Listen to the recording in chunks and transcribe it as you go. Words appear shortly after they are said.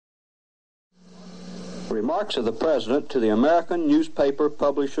Remarks of the President to the American Newspaper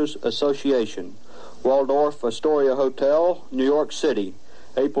Publishers Association, Waldorf Astoria Hotel, New York City,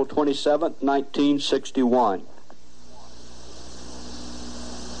 April 27, 1961.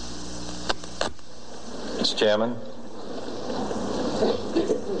 Mr. Chairman,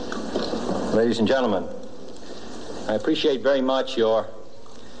 ladies and gentlemen, I appreciate very much your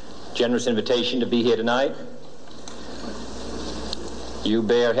generous invitation to be here tonight. You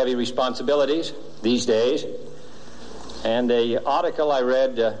bear heavy responsibilities these days, and the article I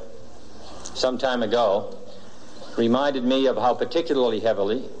read some time ago reminded me of how particularly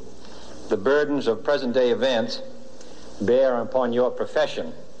heavily the burdens of present-day events bear upon your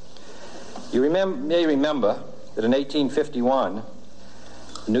profession. You may remember that in 1851,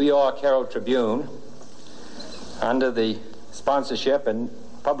 the New York Herald Tribune, under the sponsorship and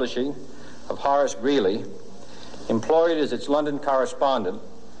publishing of Horace Greeley, employed as its London correspondent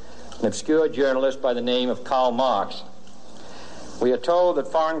an obscure journalist by the name of Karl Marx. We are told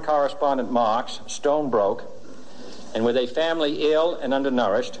that foreign correspondent Marx, stone broke, and with a family ill and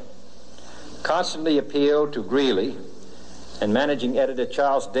undernourished, constantly appealed to Greeley and managing editor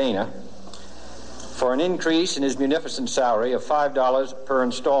Charles Dana for an increase in his munificent salary of $5 per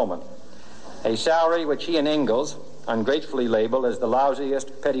installment, a salary which he and Ingalls ungratefully labeled as the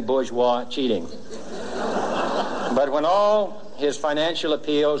lousiest petty bourgeois cheating. But when all his financial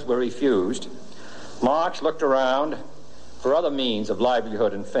appeals were refused, Marx looked around for other means of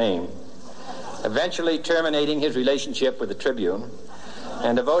livelihood and fame, eventually terminating his relationship with the Tribune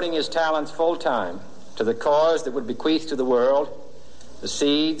and devoting his talents full-time to the cause that would bequeath to the world the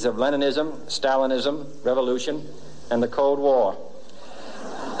seeds of Leninism, Stalinism, revolution, and the Cold War.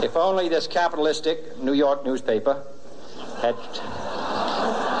 If only this capitalistic New York newspaper had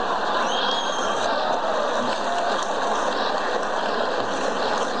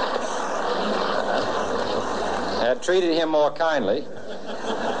treated him more kindly,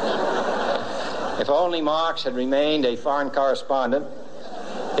 if only Marx had remained a foreign correspondent,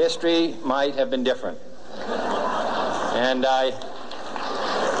 history might have been different. And I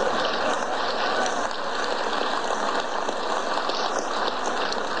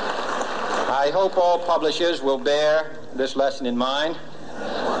hope all publishers will bear this lesson in mind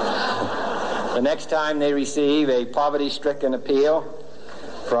the next time they receive a poverty-stricken appeal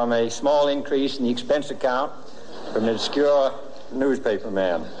from a small increase in the expense account from an obscure newspaper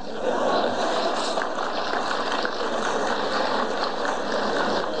man.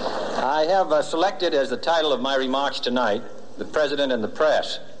 I have selected as the title of my remarks tonight, "The President and the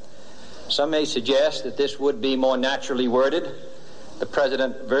Press." Some may suggest that this would be more naturally worded, "The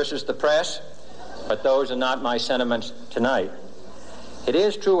President versus the Press," but those are not my sentiments tonight. It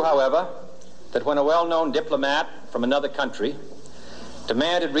is true, however, that when a well-known diplomat from another country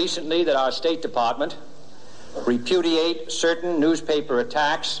demanded recently that our State Department repudiate certain newspaper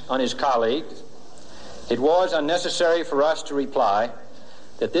attacks on his colleagues, it was unnecessary for us to reply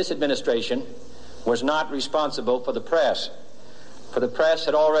that this administration was not responsible for the press, for the press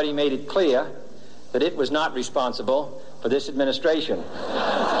had already made it clear that it was not responsible for this administration.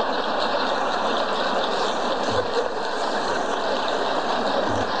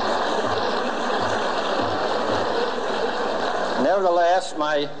 Nevertheless,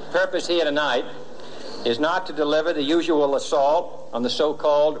 my purpose here tonight is not to deliver the usual assault on the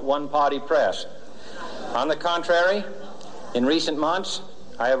so-called one-party press. On the contrary, in recent months,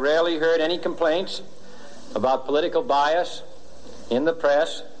 I have rarely heard any complaints about political bias in the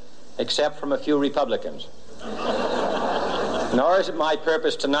press, except from a few Republicans. Nor is it my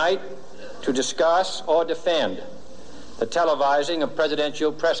purpose tonight to discuss or defend the televising of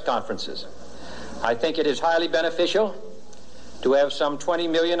presidential press conferences. I think it is highly beneficial to have some 20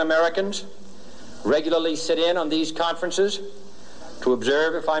 million Americans regularly sit in on these conferences to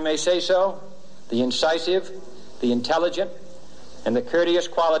observe, if I may say so, the incisive, the intelligent, and the courteous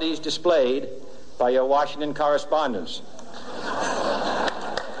qualities displayed by your Washington correspondents.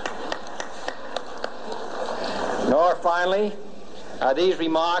 Nor, finally, are these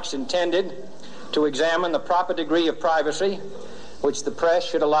remarks intended to examine the proper degree of privacy which the press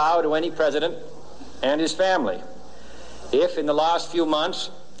should allow to any president and his family. If, in the last few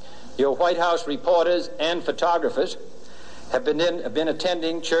months, your White House reporters and photographers have been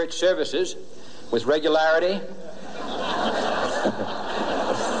attending church services with regularity,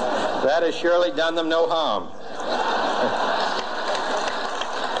 that has surely done them no harm.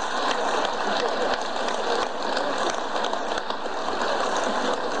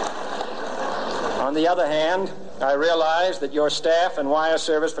 On the other hand, I realize that your staff and wire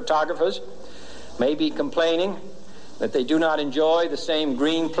service photographers may be complaining that they do not enjoy the same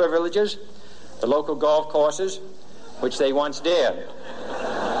green privileges the local golf courses, which they once did.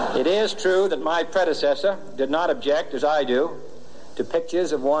 It is true that my predecessor did not object, as I do, to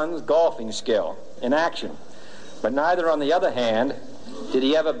pictures of one's golfing skill in action, but neither, on the other hand, did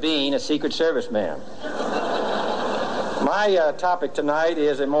he ever being a Secret Service man. My topic tonight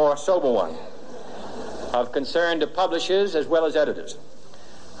is a more sober one, of concern to publishers as well as editors.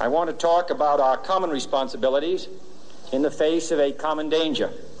 I want to talk about our common responsibilities in the face of a common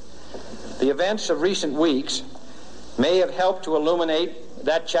danger. The events of recent weeks may have helped to illuminate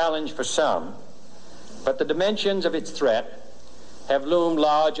that challenge for some, but the dimensions of its threat have loomed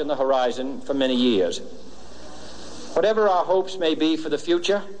large on the horizon for many years. Whatever our hopes may be for the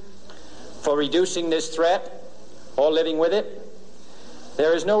future, for reducing this threat or living with it,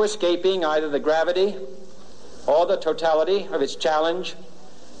 there is no escaping either the gravity or the totality of its challenge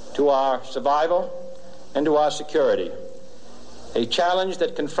to our survival and to our security. A challenge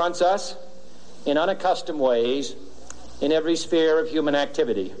that confronts us in unaccustomed ways in every sphere of human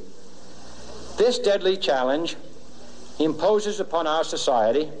activity. This deadly challenge imposes upon our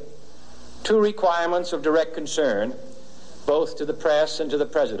society two requirements of direct concern, both to the press and to the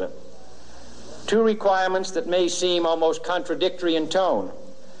President. Two requirements that may seem almost contradictory in tone,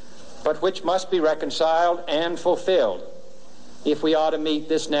 but which must be reconciled and fulfilled if we are to meet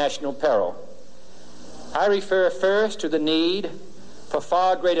this national peril. I refer first to the need for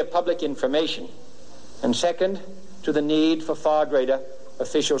far greater public information, and second, to the need for far greater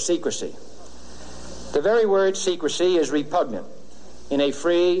official secrecy. The very word secrecy is repugnant in a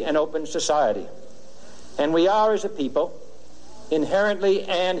free and open society, and we are, as a people, inherently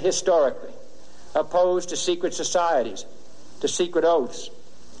and historically opposed to secret societies, to secret oaths,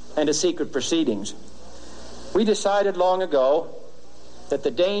 and to secret proceedings. We decided long ago that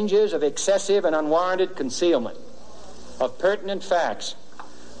the dangers of excessive and unwarranted concealment of pertinent facts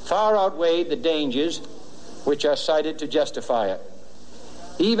far outweighed the dangers which are cited to justify it.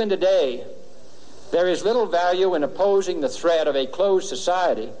 Even today, there is little value in opposing the threat of a closed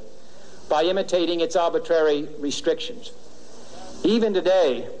society by imitating its arbitrary restrictions. Even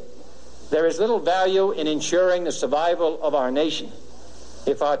today, there is little value in ensuring the survival of our nation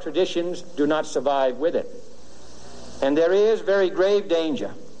if our traditions do not survive with it. And there is very grave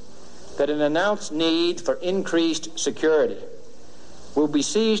danger that an announced need for increased security will be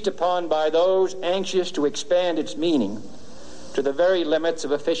seized upon by those anxious to expand its meaning to the very limits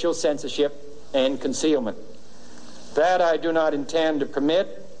of official censorship and concealment. That I do not intend to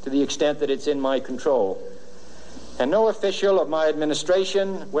permit to the extent that it's in my control. And no official of my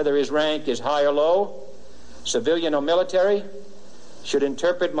administration, whether his rank is high or low, civilian or military, should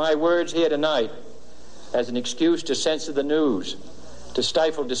interpret my words here tonight as an excuse to censor the news, to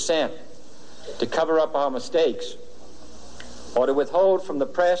stifle dissent, to cover up our mistakes, or to withhold from the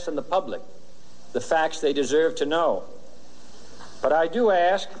press and the public the facts they deserve to know. But I do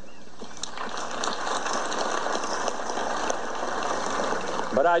ask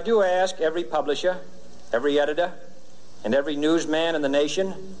every publisher, every editor, and every newsman in the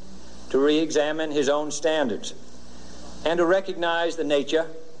nation to re-examine his own standards and to recognize the nature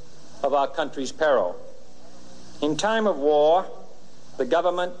of our country's peril. In time of war, the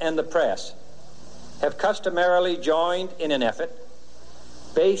government and the press have customarily joined in an effort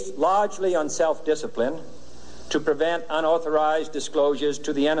based largely on self-discipline to prevent unauthorized disclosures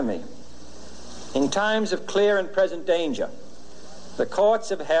to the enemy. In times of clear and present danger, the courts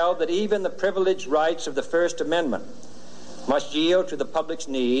have held that even the privileged rights of the First Amendment must yield to the public's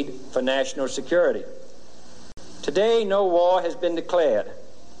need for national security. Today, no war has been declared,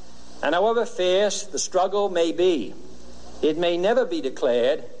 and however fierce the struggle may be, it may never be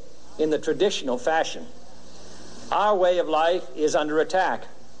declared in the traditional fashion. Our way of life is under attack.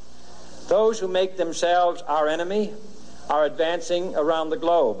 Those who make themselves our enemy are advancing around the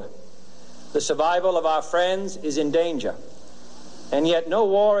globe. The survival of our friends is in danger, and yet no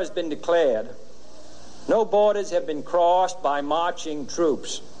war has been declared. No borders have been crossed by marching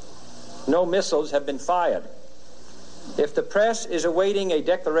troops. No missiles have been fired. If the press is awaiting a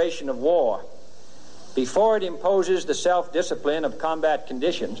declaration of war before it imposes the self-discipline of combat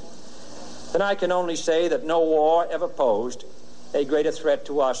conditions, then I can only say that no war ever posed a greater threat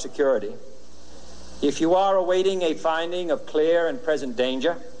to our security. If you are awaiting a finding of clear and present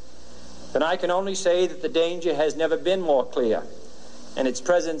danger, then I can only say that the danger has never been more clear, and its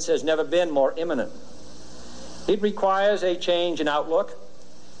presence has never been more imminent. It requires a change in outlook,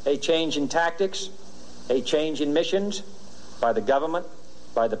 a change in tactics, a change in missions by the government,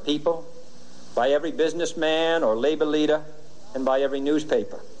 by the people, by every businessman or labor leader, and by every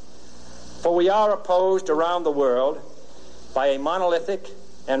newspaper. For we are opposed around the world by a monolithic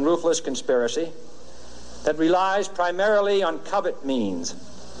and ruthless conspiracy that relies primarily on covert means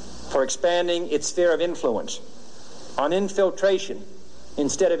for expanding its sphere of influence, on infiltration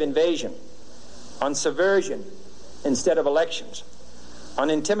instead of invasion, on subversion instead of elections, on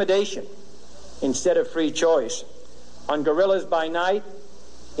intimidation instead of free choice, on guerrillas by night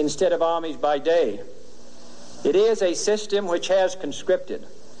instead of armies by day. It is a system which has conscripted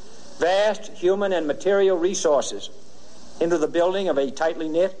vast human and material resources into the building of a tightly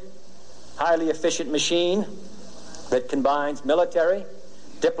knit, highly efficient machine that combines military,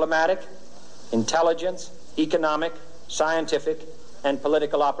 diplomatic, intelligence, economic, scientific, and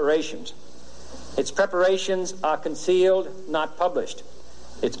political operations. Its preparations are concealed, not published.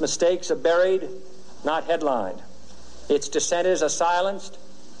 Its mistakes are buried, not headlined. Its dissenters are silenced,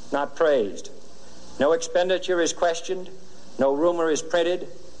 not praised. No expenditure is questioned, no rumor is printed,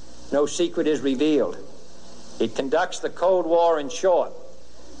 no secret is revealed. It conducts the Cold War, in short,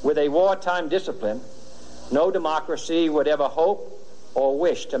 with a wartime discipline no democracy would ever hope or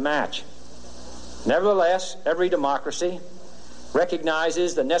wish to match. Nevertheless, every democracy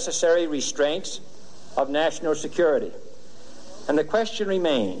recognizes the necessary restraints of national security. And the question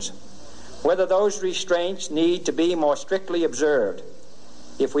remains whether those restraints need to be more strictly observed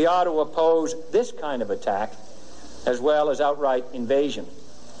if we are to oppose this kind of attack as well as outright invasion.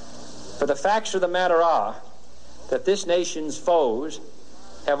 For the facts of the matter are that this nation's foes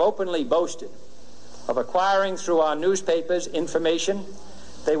have openly boasted of acquiring through our newspapers information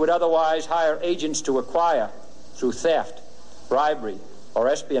they would otherwise hire agents to acquire through theft, bribery, or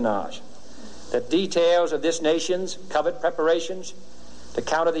espionage. That details of this nation's covert preparations to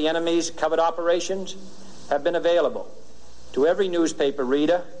counter the enemy's covert operations have been available to every newspaper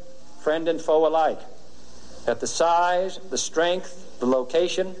reader, friend and foe alike. That the size, the strength, the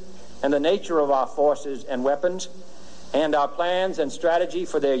location, and the nature of our forces and weapons, and our plans and strategy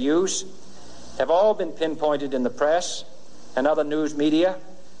for their use have all been pinpointed in the press and other news media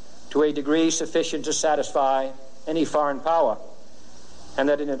to a degree sufficient to satisfy any foreign power, and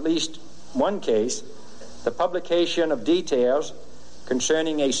that in at least one case, the publication of details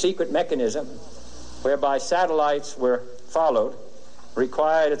concerning a secret mechanism whereby satellites were followed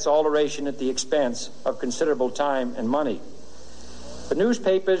required its alteration at the expense of considerable time and money. The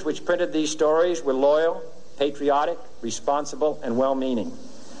newspapers which printed these stories were loyal, patriotic, responsible, and well-meaning.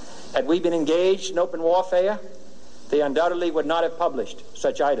 Had we been engaged in open warfare, they undoubtedly would not have published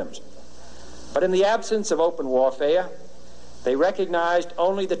such items. But in the absence of open warfare, they recognized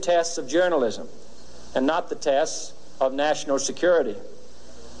only the tests of journalism and not the tests of national security.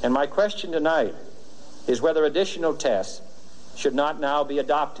 And my question tonight is whether additional tests should not now be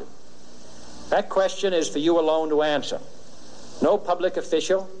adopted. That question is for you alone to answer. No public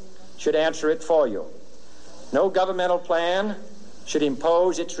official should answer it for you. No governmental plan should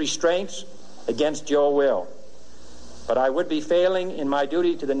impose its restraints against your will. But I would be failing in my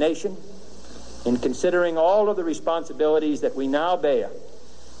duty to the nation in considering all of the responsibilities that we now bear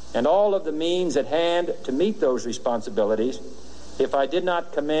and all of the means at hand to meet those responsibilities if I did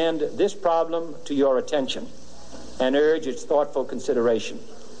not commend this problem to your attention and urge its thoughtful consideration.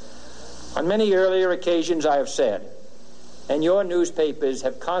 On many earlier occasions I have said, and your newspapers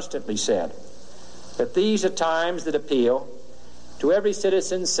have constantly said, that these are times that appeal to every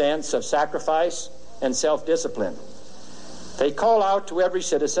citizen's sense of sacrifice and self-discipline. They call out to every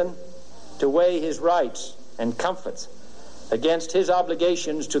citizen to weigh his rights and comforts against his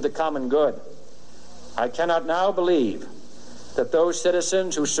obligations to the common good. I cannot now believe that those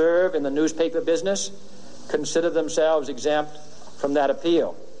citizens who serve in the newspaper business consider themselves exempt from that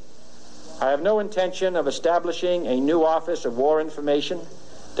appeal. I have no intention of establishing a new Office of War Information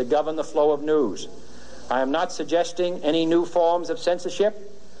to govern the flow of news. I am not suggesting any new forms of censorship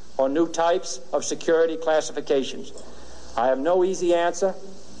or new types of security classifications. I have no easy answer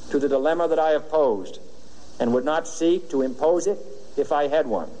to the dilemma that I have posed and would not seek to impose it if I had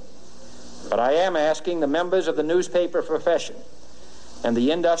one. But I am asking the members of the newspaper profession and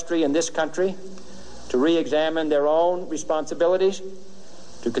the industry in this country to re-examine their own responsibilities,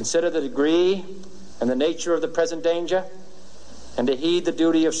 to consider the degree and the nature of the present danger, and to heed the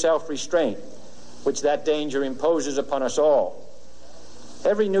duty of self-restraint which that danger imposes upon us all.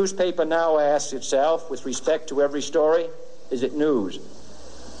 Every newspaper now asks itself, with respect to every story, is it news?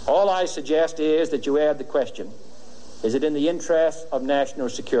 All I suggest is that you add the question, is it in the interest of national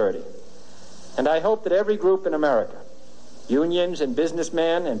security? And I hope that every group in America, unions and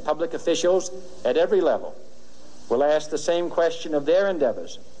businessmen and public officials at every level, will ask the same question of their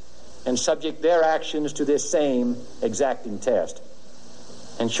endeavors and subject their actions to this same exacting test.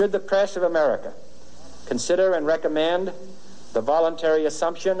 And should the press of America consider and recommend the voluntary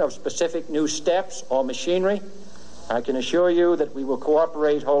assumption of specific new steps or machinery, I can assure you that we will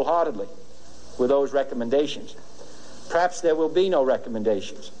cooperate wholeheartedly with those recommendations. Perhaps there will be no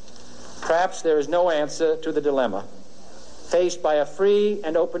recommendations. Perhaps there is no answer to the dilemma faced by a free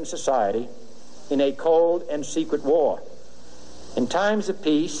and open society in a cold and secret war. In times of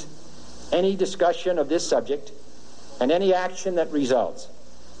peace, any discussion of this subject and any action that results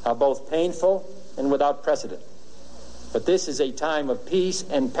are both painful and without precedent. But this is a time of peace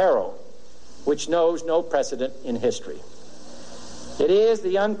and peril which knows no precedent in history. It is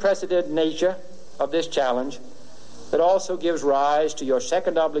the unprecedented nature of this challenge that also gives rise to your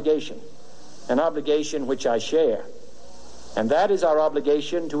second obligation, an obligation which I share, and that is our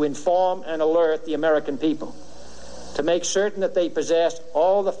obligation to inform and alert the American people, to make certain that they possess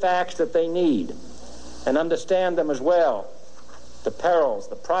all the facts that they need and understand them as well, the perils,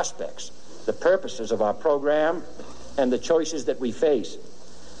 the prospects, the purposes of our program, and the choices that we face.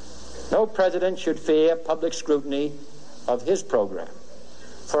 No president should fear public scrutiny of his program,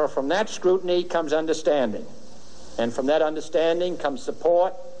 for from that scrutiny comes understanding, and from that understanding comes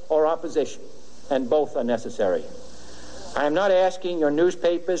support or opposition, and both are necessary. I am not asking your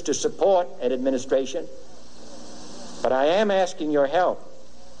newspapers to support an administration, but I am asking your help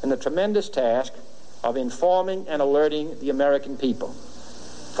in the tremendous task of informing and alerting the American people.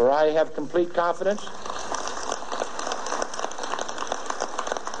 For I have complete confidence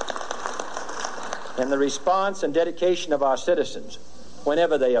in the response and dedication of our citizens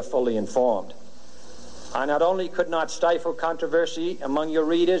whenever they are fully informed. I not only could not stifle controversy among your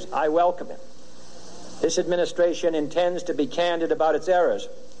readers, I welcome it. This administration intends to be candid about its errors.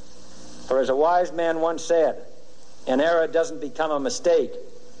 For as a wise man once said, an error doesn't become a mistake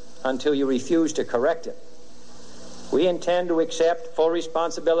until you refuse to correct it. We intend to accept full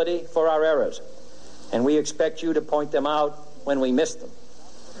responsibility for our errors, and we expect you to point them out when we miss them.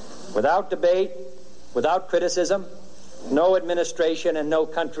 Without debate, without criticism, no administration and no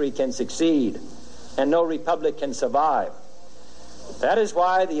country can succeed, and no republic can survive. That is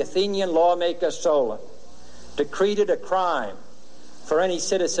why the Athenian lawmaker Solon decreed it a crime for any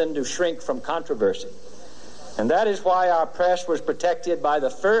citizen to shrink from controversy. And that is why our press was protected by the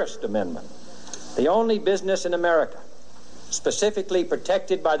First Amendment, the only business in America specifically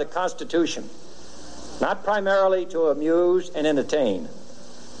protected by the Constitution, not primarily to amuse and entertain,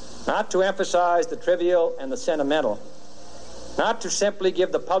 not to emphasize the trivial and the sentimental, not to simply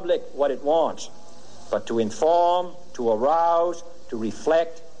give the public what it wants, but to inform, to arouse, to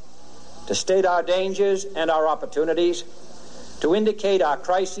reflect, to state our dangers and our opportunities, to indicate our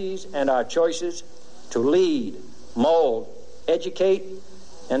crises and our choices, to lead, mold, educate,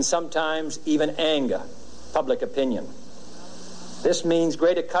 and sometimes even anger public opinion. This means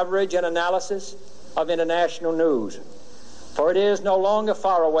greater coverage and analysis of international news, for it is no longer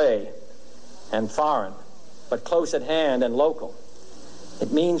far away and foreign, but close at hand and local.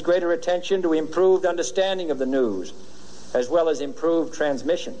 It means greater attention to improved understanding of the news, as well as improved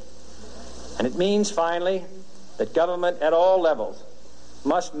transmission. And it means, finally, that government at all levels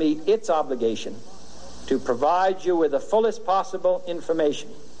must meet its obligation to provide you with the fullest possible information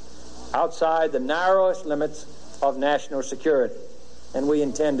outside the narrowest limits of national security, and we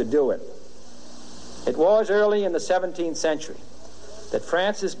intend to do it. It was early in the 17th century that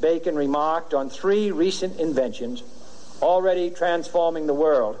Francis Bacon remarked on three recent inventions already transforming the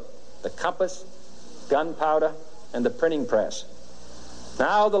world: the compass, gunpowder, and the printing press.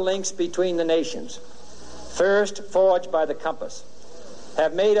 Now the links between the nations, first forged by the compass,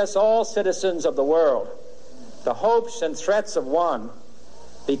 have made us all citizens of the world, the hopes and threats of one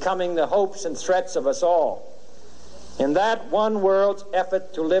becoming the hopes and threats of us all. In that one world's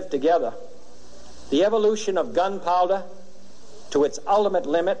effort to live together, the evolution of gunpowder to its ultimate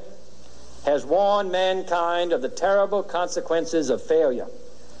limit has warned mankind of the terrible consequences of failure.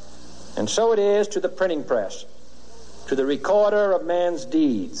 And so it is to the printing press, to the recorder of man's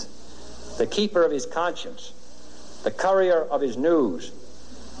deeds, the keeper of his conscience, the courier of his news,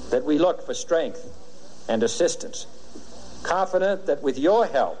 that we look for strength and assistance, confident that with your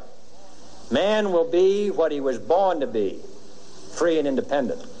help, man will be what he was born to be, free and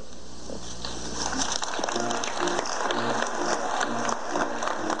independent.